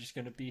 Yeah. They're just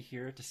going to be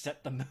here to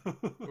set the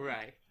mood.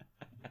 Right.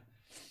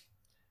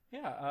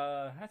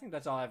 Yeah, I think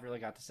that's all I've really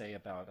got to say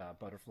about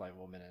Butterfly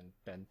Woman and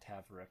Ben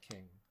Tavera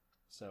King.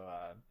 So,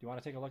 do you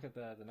want to take a look at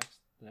the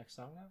next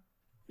song now?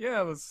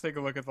 Yeah, let's take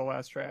a look at the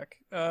last track.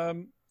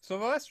 So the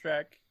last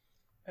track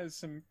has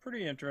some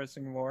pretty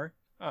interesting lore.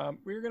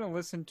 We're going to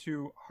listen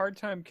to Hard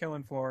Time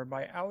Killing Floor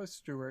by Alice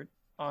Stewart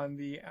on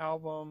the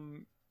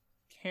album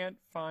Can't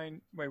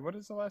Find... Wait, what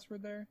is the last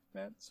word there,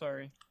 Matt?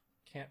 Sorry.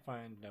 Can't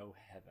Find No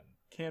Heaven.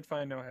 Can't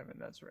Find No Heaven,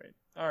 that's right.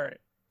 All right.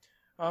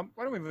 Why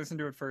don't we listen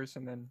to it first,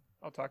 and then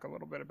I'll talk a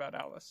little bit about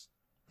Alice.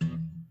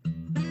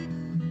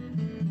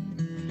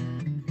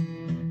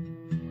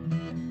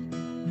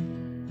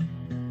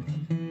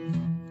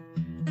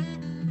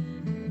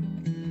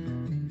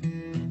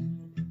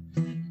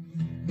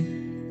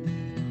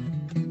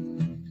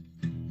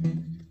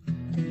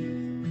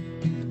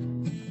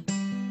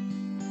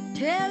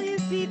 Tell you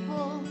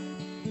people,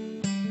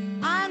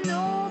 I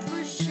know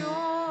for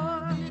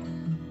sure,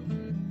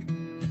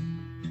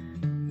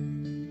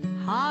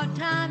 hard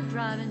time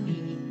driving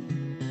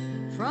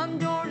me from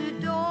door to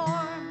door.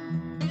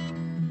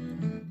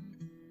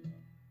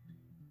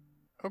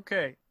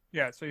 Okay,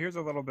 yeah, so here's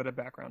a little bit of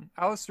background.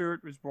 Alice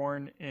Stewart was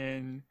born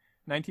in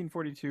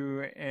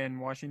 1942 in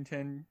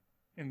Washington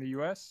in the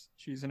U.S.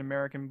 She's an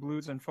American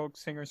blues and folk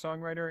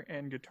singer-songwriter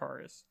and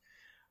guitarist.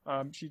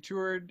 She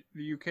toured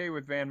the UK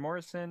with Van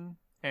Morrison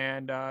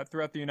and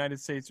throughout the United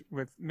States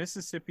with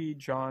Mississippi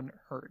John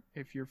Hurt,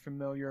 if you're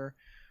familiar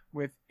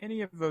with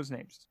any of those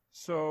names.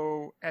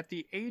 So at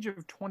the age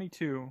of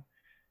 22,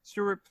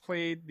 Stewart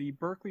played the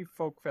Berkeley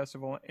Folk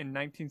Festival in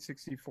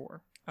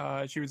 1964.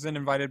 She was then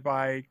invited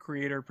by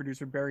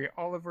creator-producer Barry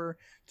Oliver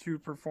to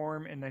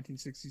perform in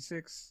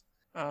 1966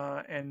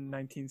 and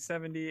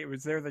 1970. It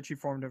was there that she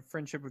formed a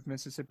friendship with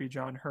Mississippi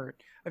John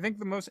Hurt. I think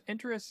the most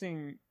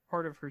interesting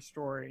part of her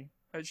story...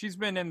 she's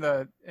been in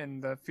the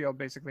field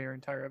basically her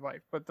entire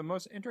life, but the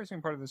most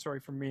interesting part of the story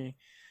for me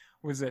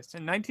was this.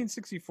 In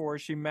 1964,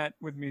 she met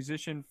with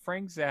musician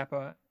Frank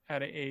Zappa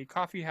at a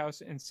coffee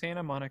house in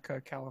Santa Monica,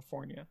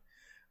 California.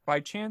 By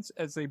chance,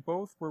 as they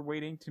both were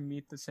waiting to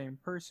meet the same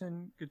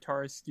person,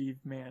 guitarist Steve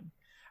Mann.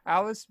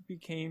 Alice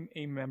became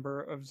a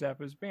member of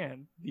Zappa's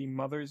band, the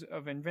Mothers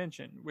of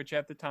Invention, which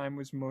at the time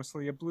was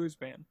mostly a blues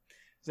band.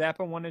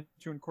 Zappa wanted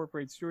to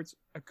incorporate Stewart's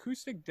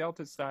acoustic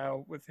Delta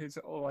style with his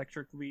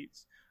electric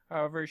leads.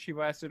 However, she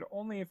lasted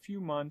only a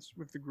few months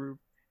with the group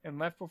and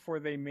left before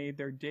they made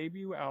their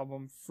debut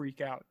album,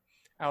 Freak Out.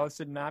 Alice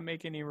did not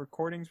make any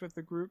recordings with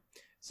the group.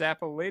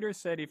 Zappa later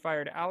said he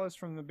fired Alice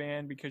from the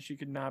band because she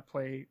could not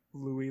play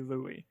Louie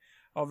Louie,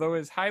 although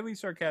his highly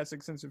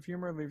sarcastic sense of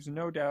humor leaves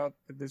no doubt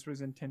that this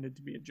was intended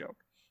to be a joke.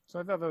 So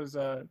I thought that was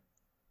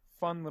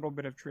fun little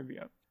bit of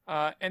trivia.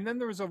 And then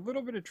there was a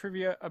little bit of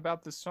trivia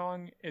about the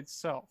song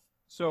itself.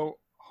 So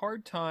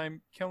Hard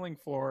Time, Killing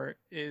Floor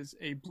is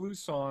a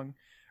blues song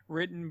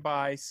written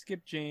by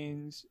Skip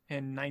James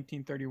in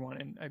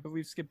 1931. And I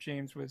believe Skip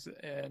James was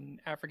an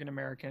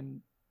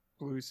African-American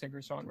blues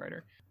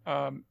singer-songwriter.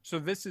 So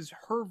this is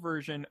her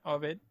version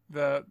of it.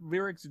 The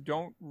lyrics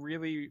don't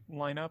really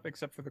line up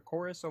except for the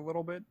chorus a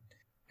little bit.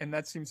 And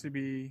that seems to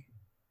be,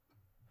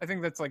 I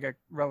think that's like a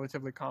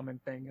relatively common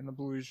thing in the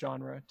blues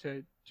genre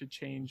to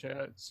change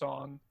a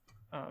song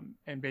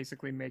and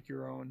basically make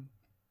your own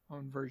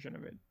version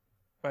of it.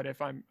 But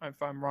if I'm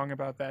wrong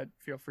about that,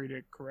 feel free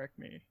to correct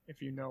me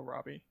if you know,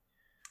 Robbie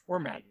or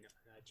Matt. I'm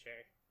not sure.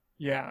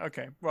 Yeah,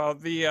 okay. Well,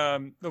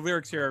 the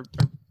lyrics here are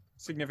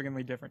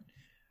significantly different.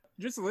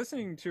 Just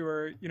listening to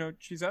her, you know,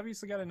 she's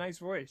obviously got a nice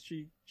voice.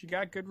 She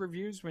got good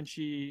reviews when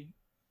she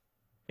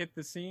hit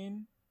the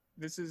scene.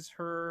 This is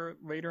her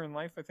later in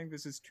life. I think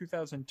this is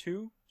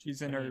 2002.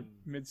 She's in her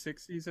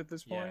mid-60s at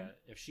this point.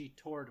 Yeah, if she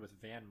toured with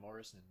Van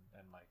Morrison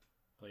and like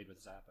played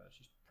with Zappa,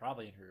 she's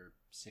probably in her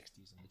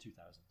 60s in the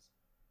 2000s.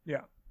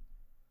 Yeah.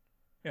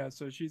 Yeah,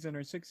 so she's in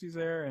her 60s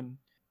there. And,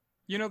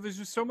 you know, there's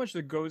just so much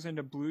that goes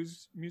into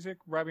blues music.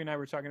 Robbie and I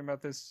were talking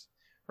about this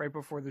right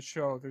before the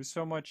show. There's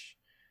so much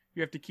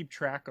you have to keep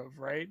track of,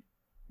 right?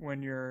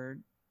 When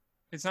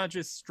it's not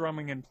just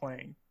strumming and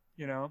playing,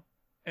 you know?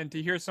 And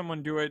to hear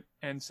someone do it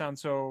and sound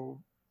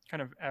so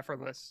kind of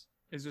effortless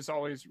is just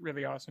always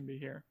really awesome to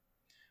hear.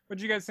 What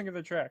did you guys think of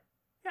the track?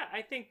 Yeah,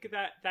 I think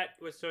that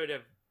was sort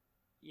of,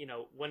 you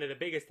know, one of the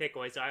biggest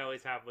takeaways I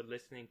always have with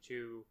listening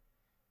to,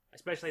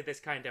 especially this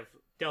kind of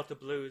Delta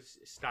blues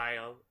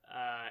style,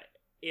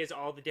 is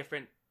all the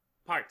different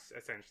parts,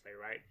 essentially,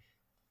 right?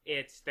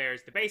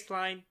 There's the bass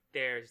line,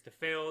 there's the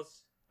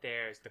fills,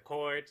 there's the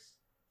chords.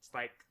 It's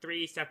like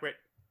three separate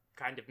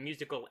kind of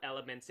musical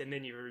elements, and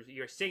then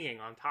you're singing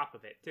on top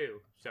of it too.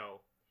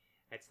 So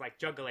it's like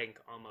juggling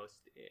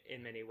almost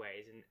in many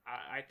ways. And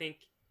I think,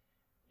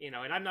 you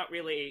know, and I'm not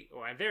really,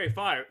 or I'm very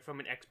far from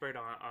an expert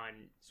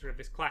on sort of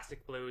this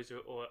classic blues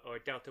or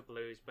Delta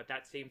blues, but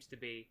that seems to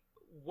be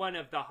one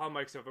of the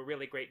hallmarks of a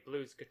really great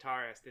blues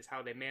guitarist, is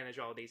how they manage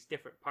all these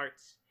different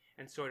parts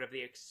and sort of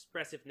the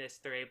expressiveness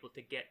they're able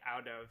to get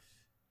out of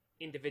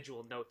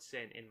individual notes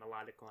in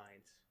melodic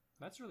lines.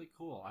 That's really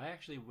cool. I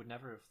actually would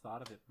never have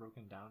thought of it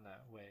broken down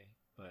that way,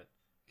 but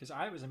because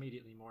I was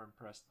immediately more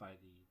impressed by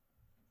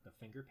the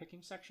finger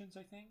picking sections.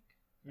 I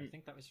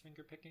think that was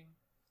finger picking,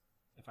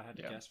 if I had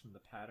to guess from the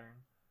pattern.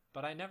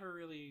 But I never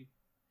really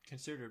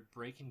considered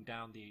breaking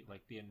down the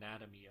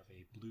anatomy of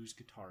a blues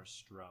guitar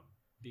strum,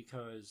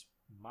 because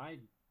my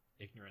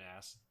ignorant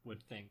ass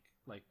would think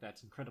like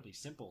that's incredibly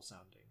simple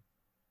sounding.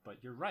 But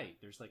you're right.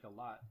 There's like a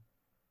lot.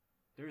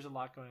 There's a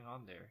lot going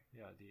on there.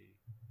 Yeah.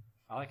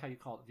 I like how you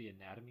call it the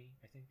anatomy.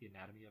 I think the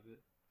anatomy of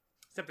it.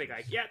 Something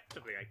like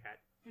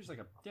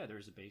that.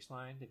 There's a bass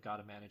line. They've got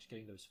to manage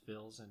getting those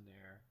fills in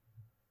there.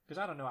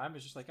 Because I don't know, I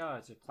was just like, oh,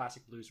 it's a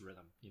classic blues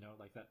rhythm, you know,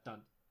 like that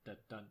dun, da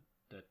dun,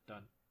 da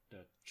dun, da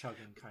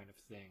chugging kind of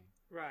thing.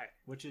 Right.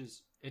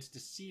 It's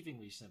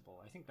deceivingly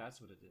simple. I think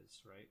that's what it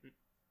is, right?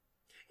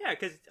 Yeah,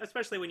 because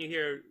especially when you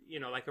hear,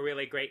 you know, like a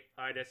really great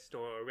artist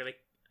or a really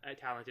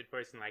talented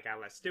person like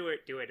Alice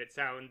Stewart do it, it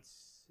sounds,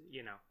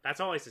 you know,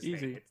 that's always his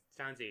thing. It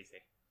sounds easy.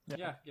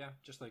 Yeah,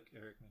 just like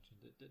Eric mentioned.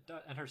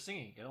 And her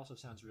singing, it also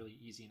sounds really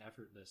easy and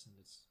effortless. And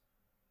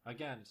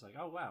it's like,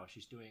 oh wow,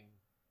 she's doing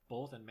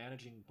both and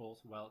managing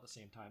both well at the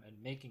same time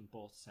and making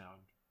both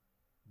sound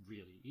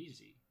really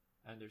easy.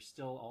 And there's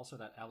still also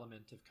that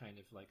element of kind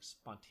of like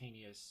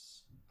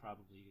spontaneous,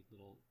 probably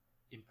little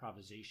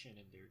improvisation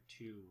in there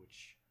too,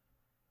 which,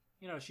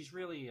 you know, she's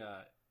really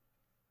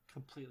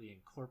completely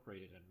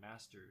incorporated and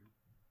mastered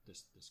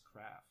this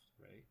craft,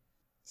 right?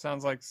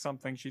 Sounds like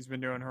something she's been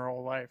doing her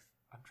whole life.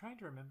 I'm trying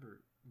to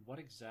remember what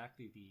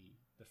exactly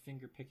the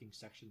finger picking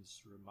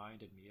sections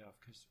reminded me of,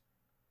 because,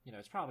 you know,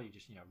 it's probably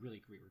just, you know,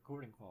 really great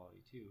recording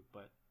quality too,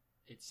 but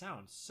it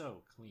sounds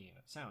so clean.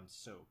 It sounds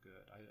so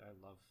good. I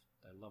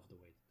love the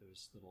way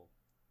those little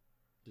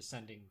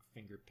descending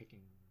finger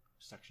picking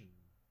section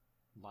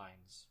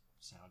lines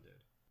sounded.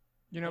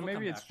 You know,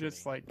 maybe it's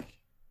just like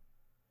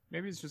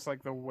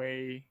the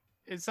way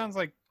it sounds,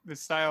 like the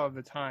style of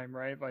the time,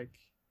 right? Like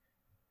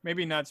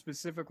maybe not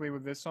specifically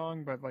with this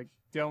song, but like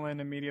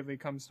Dylan immediately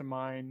comes to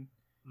mind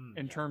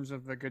in terms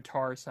of the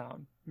guitar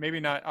sound. Maybe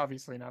not,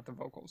 obviously not the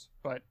vocals,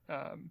 but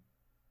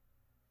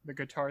the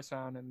guitar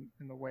sound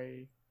and the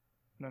way,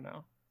 I don't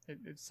know,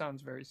 it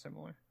sounds very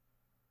similar.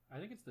 I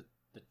think it's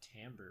the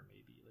timbre,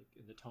 maybe, like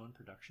in the tone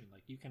production,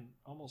 like you can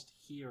almost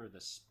hear the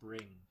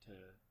spring to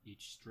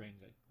each string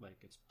that like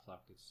gets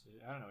plucked.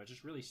 I don't know, it's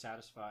just really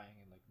satisfying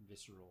and like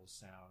visceral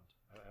sound.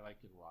 I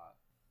liked it a lot.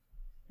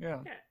 Yeah,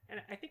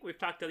 and I think we've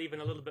talked even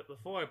a little bit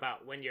before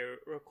about when you're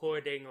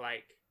recording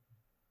like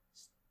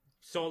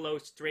solo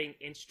string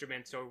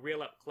instruments or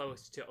real up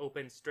close to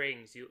open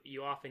strings,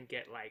 you often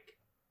get like,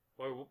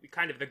 or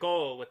kind of the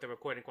goal with the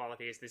recording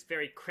quality is this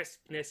very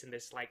crispness and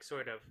this like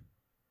sort of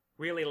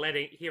really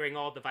hearing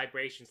all the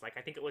vibrations. Like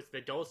I think it was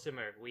the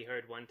dulcimer we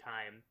heard one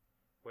time,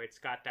 where it's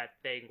got that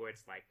thing where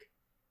it's like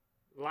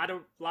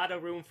lot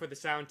of room for the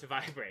sound to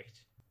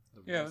vibrate.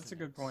 The Yeah, that's a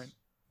good point. resonance.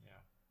 Yeah.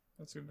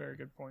 That's a very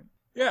good point.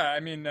 Yeah, I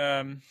mean,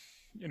 none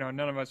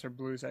of us are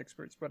blues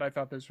experts, but I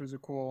thought this was a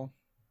cool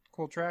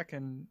track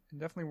and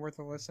definitely worth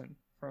a listen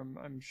from,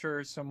 I'm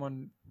sure,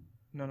 someone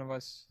none of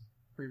us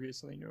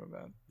previously knew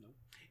about.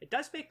 It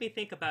does make me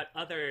think about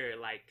other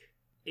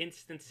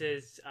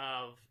instances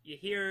of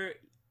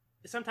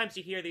sometimes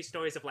you hear these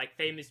stories of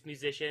famous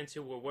musicians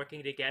who were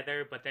working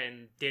together but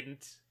then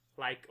didn't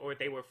or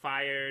they were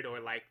fired or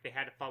they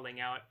had a falling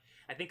out.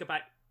 I think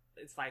about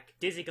it's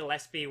Dizzy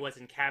Gillespie was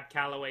in Cab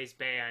Calloway's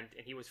band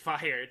and he was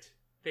fired.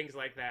 Things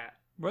like that.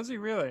 Was he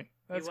really?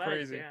 That's He was,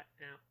 crazy. Yeah.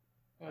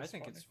 That's I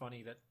think funny. it's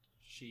funny that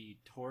she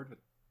toured with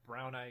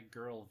Brown-Eyed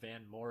Girl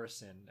Van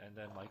Morrison and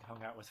then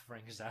hung out with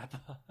Frank Zappa.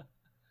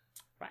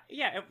 Right.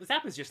 Yeah,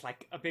 Zappa's just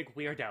a big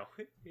weirdo.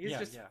 He's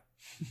just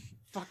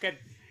fucking.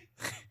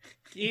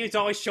 He's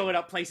always showing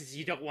up places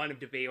you don't want him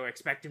to be or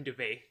expect him to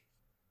be.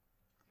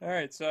 All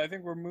right, so I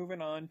think we're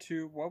moving on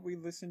to what we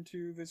listened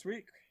to this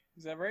week.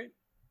 Is that right?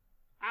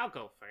 I'll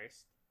go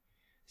first.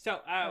 So,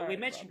 All we right,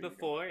 mentioned Robbie, you go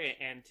before,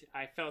 and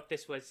I felt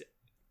this was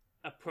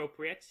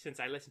appropriate since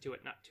I listened to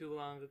it not too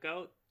long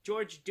ago.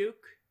 George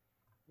Duke,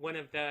 one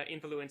of the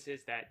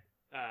influences that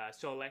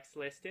Solex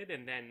listed,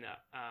 and then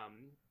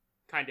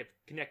kind of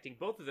connecting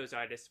both of those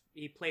artists,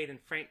 he played in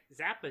Frank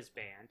Zappa's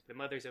band, the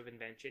Mothers of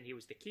Invention. He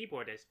was the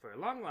keyboardist for a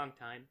long, long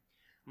time,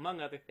 among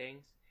other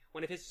things.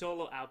 One of his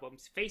solo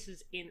albums,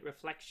 Faces in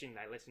Reflection,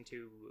 I listened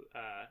to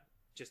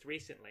just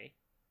recently.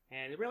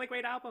 And a really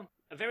great album.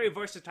 A very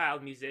versatile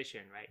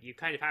musician, right? You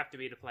kind of have to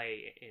be to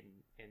play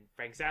in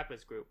Frank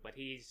Zappa's group, but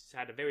he's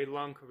had a very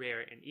long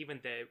career, and even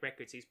the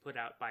records he's put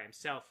out by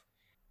himself,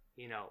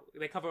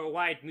 they cover a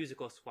wide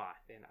musical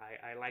swath, and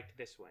I liked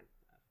this one,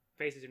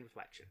 Faces in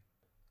Reflection.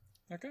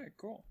 Okay,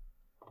 cool.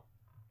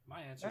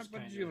 My answer's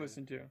What did you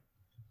listen to?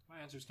 My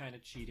answer's kind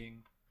of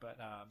cheating, but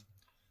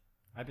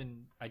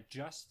I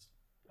just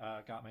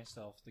got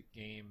myself the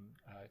game.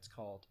 It's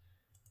called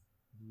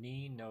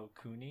Ni no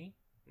Kuni.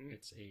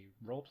 It's a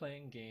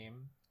role-playing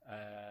game,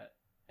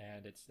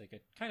 and it's a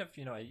kind of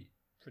a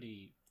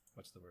pretty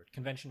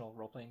conventional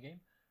role-playing game.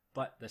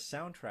 But the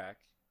soundtrack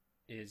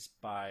is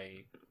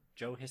by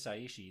Joe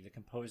Hisaishi, the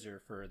composer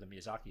for the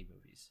Miyazaki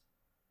movies.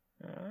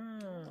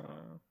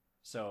 Oh.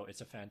 So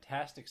it's a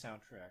fantastic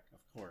soundtrack, of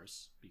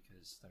course,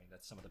 because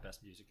that's some of the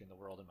best music in the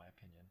world, in my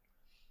opinion.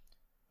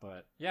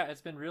 But yeah,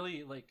 it's been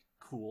really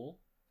cool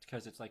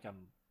because it's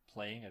I'm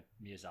playing a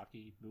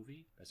Miyazaki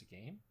movie as a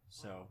game.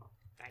 So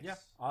Nice. yeah,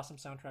 awesome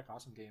soundtrack,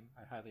 awesome game.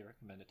 I highly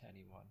recommend it to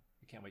anyone.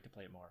 I can't wait to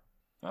play it more.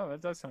 Oh,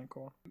 that does sound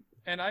cool.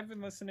 And I've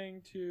been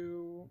listening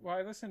to,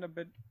 I listened a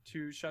bit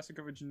to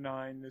Shostakovich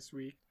 9 this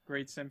week.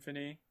 Great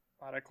symphony,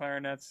 a lot of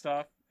clarinet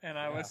stuff. And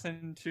I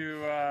listened to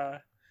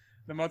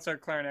the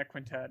Mozart Clarinet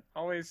Quintet.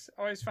 Always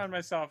find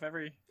myself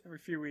every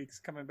few weeks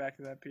coming back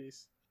to that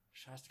piece.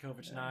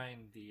 Shostakovich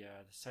 9, the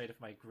site of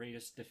my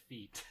greatest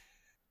defeat.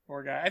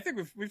 Poor guy. I think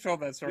we've told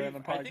that story on the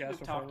podcast I think we've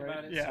before, talked right?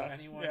 about it, Yeah. so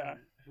anyone yeah.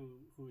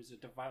 who is a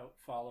devout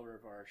follower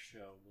of our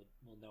show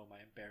will know my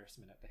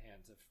embarrassment at the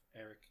hands of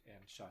Eric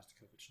and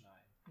Shostakovich 9.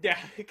 Yeah.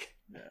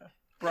 Yeah.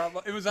 Bravo.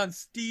 It was on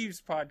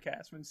Steve's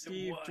podcast when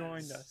Steve was.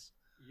 joined us.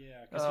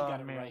 Yeah, because he got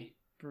it man. right.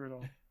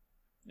 Brutal.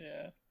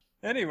 Yeah.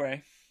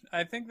 Anyway,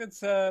 I think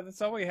that's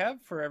all we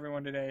have for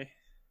everyone today.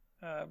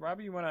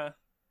 Robbie, you wanna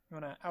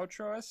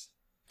outro us?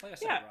 Play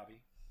us Yeah. out,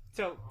 Robbie.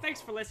 So, thanks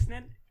for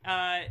listening.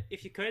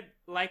 If you could,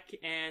 like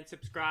and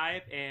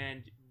subscribe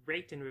and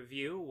rate and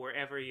review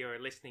wherever you're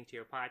listening to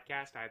your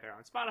podcast, either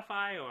on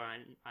Spotify or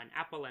on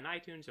Apple and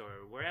iTunes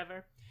or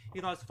wherever.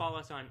 You can also follow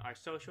us on our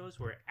socials.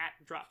 We're at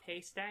Drop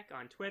Haystack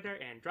on Twitter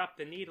and Drop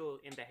the Needle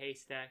in the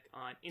Haystack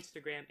on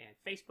Instagram and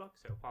Facebook,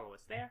 so follow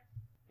us there.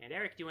 And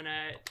Eric, do you want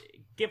to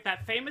give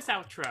that famous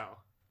outro?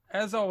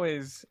 As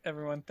always,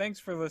 everyone, thanks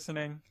for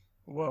listening.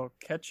 We'll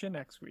catch you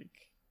next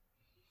week.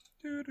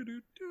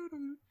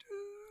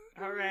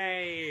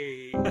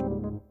 Hooray!